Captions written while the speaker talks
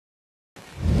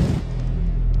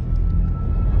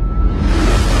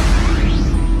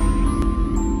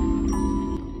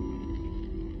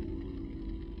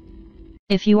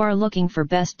If you are looking for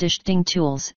best Deshedding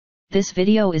tools, this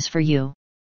video is for you.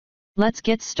 Let's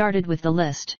get started with the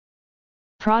list.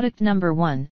 Product number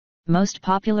 1, most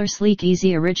popular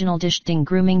SleekEZ original Deshedding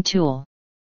grooming tool.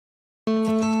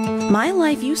 My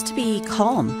life used to be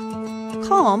calm,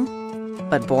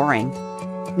 but boring.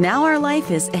 Now our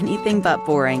life is anything but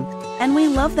boring, and we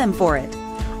love them for it.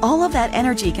 All of that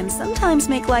energy can sometimes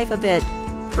make life a bit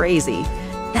crazy.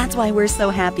 That's why we're so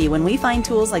happy when we find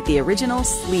tools like the original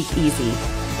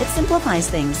SleekEZ. It simplifies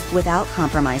things without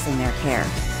compromising their care.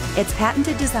 Its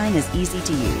patented design is easy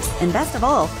to use, and best of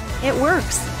all, it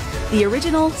works. The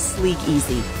original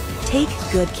SleekEZ. Take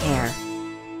good care.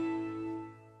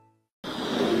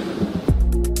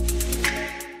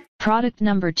 Product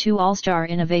number 2, Allstar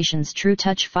Innovations True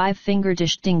Touch 5-Finger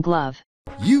Deshedding Glove.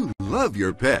 You love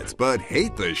your pets, but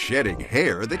hate the shedding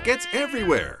hair that gets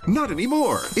everywhere. Not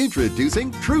anymore.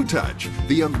 Introducing True Touch,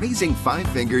 the amazing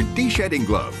 5-finger deshedding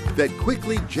glove that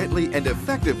quickly, gently, and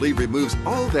effectively removes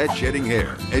all that shedding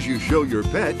hair as you show your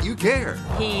pet you care.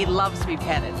 He loves to be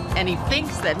petted, and he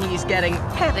thinks that he's getting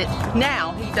petted.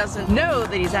 Now he doesn't know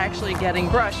that he's actually getting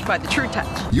brushed by the True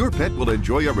Touch. Your pet will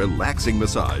enjoy a relaxing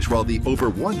massage while the over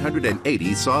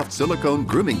 180 soft silicone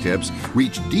grooming tips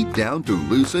reach deep down to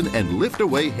loosen and lift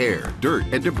away hair, dirt,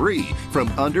 and debris from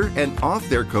under and off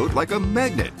their coat like a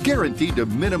magnet, guaranteed to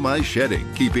minimize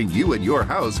shedding, keeping you and your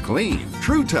house clean.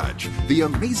 True Touch, the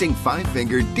amazing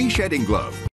 5-finger deshedding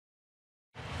glove.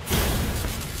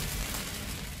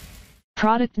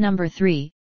 Product number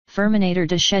 3, Furminator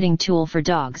Deshedding Tool for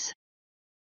Dogs.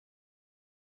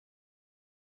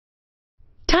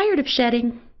 Tired of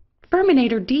shedding?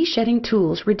 Furminator deshedding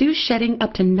tools reduce shedding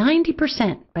up to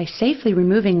 90% by safely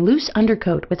removing loose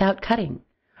undercoat without cutting.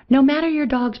 No matter your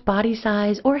dog's body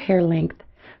size or hair length,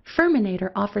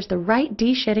 Furminator offers the right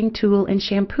deshedding tool and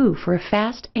shampoo for a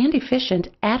fast and efficient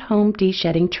at-home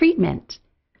deshedding treatment.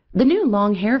 The new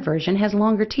long hair version has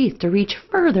longer teeth to reach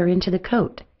further into the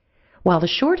coat, while the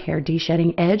short hair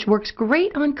deshedding edge works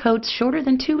great on coats shorter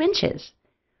than 2 inches.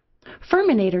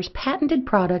 Furminator's patented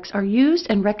products are used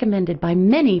and recommended by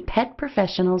many pet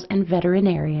professionals and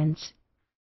veterinarians.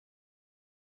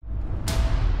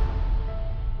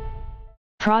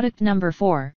 Product number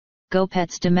 4,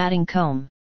 GoPets Dematting Comb.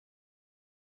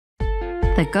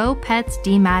 The GoPets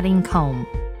Dematting Comb.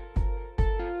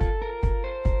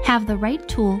 Have the right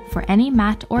tool for any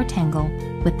mat or tangle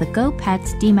with the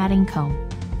GoPets Dematting Comb,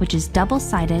 which is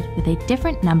double-sided with a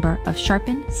different number of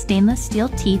sharpened stainless steel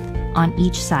teeth on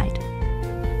each side.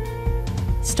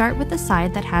 Start with the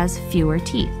side that has fewer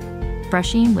teeth,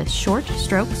 brushing with short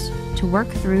strokes to work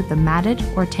through the matted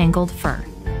or tangled fur.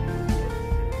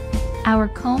 Our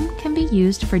comb can be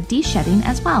used for deshedding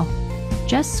as well.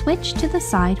 Just switch to the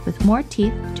side with more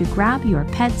teeth to grab your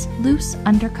pet's loose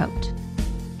undercoat.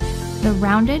 The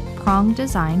rounded prong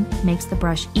design makes the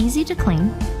brush easy to clean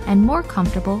and more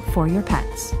comfortable for your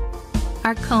pets.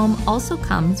 Our comb also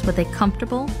comes with a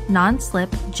comfortable, non-slip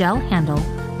gel handle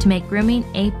to make grooming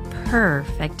a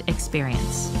perfect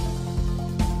experience.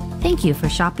 Thank you for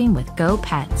shopping with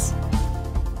GoPets.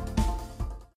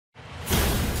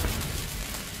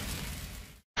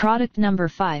 Product number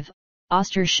 5,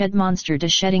 Oster ShedMonster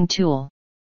Deshedding Tool.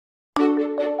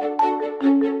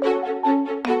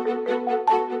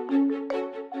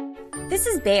 This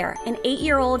is Bear, an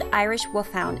 8-year-old Irish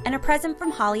wolfhound and a present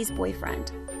from Holly's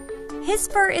boyfriend. His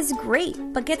fur is great,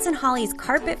 but gets in Holly's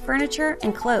carpet, furniture,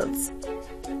 and clothes.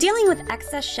 Dealing with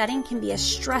excess shedding can be a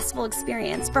stressful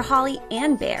experience for Holly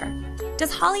and Bear.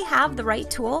 Does Holly have the right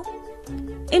tool?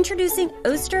 Introducing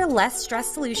Oster Less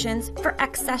Stress Solutions for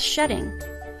excess shedding.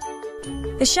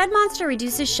 The ShedMonster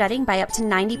reduces shedding by up to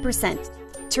 90%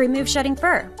 to remove shedding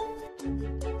fur.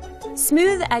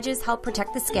 Smooth edges help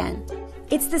protect the skin.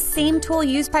 It's the same tool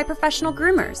used by professional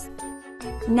groomers.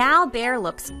 Now Bear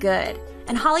looks good,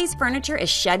 and Holly's furniture is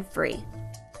shed-free.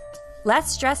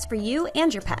 Less stress for you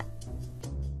and your pet.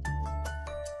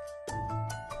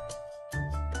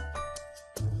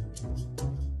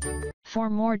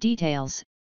 For more details,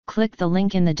 click the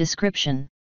link in the description.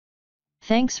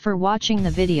 Thanks for watching the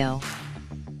video.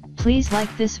 Please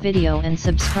like this video and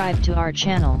subscribe to our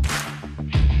channel.